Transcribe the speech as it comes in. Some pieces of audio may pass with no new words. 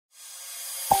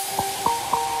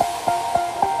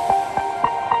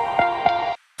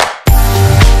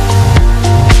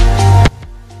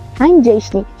I'm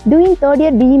Jaishni, doing third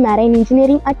year BE Marine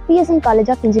Engineering at PSN College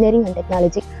of Engineering and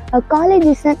Technology. Our college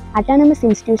is an autonomous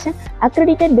institution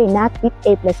accredited by NAAC with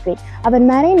A+ grade. Our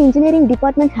Marine Engineering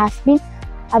department has been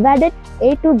awarded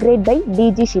A2 grade by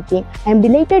DG Shipping. I am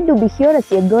delighted to be here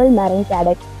as a girl Marine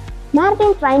cadet.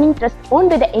 Maritime Training Trust owned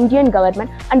by the Indian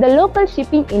government and the local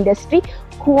shipping industry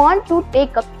who want to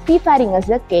take up seafaring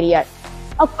as a career.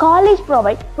 Our college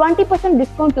provides 20%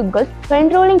 discount to girls for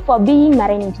enrolling for BE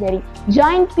Marine Engineering.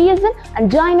 Join PSN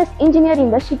and join us engineer in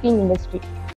the shipping industry.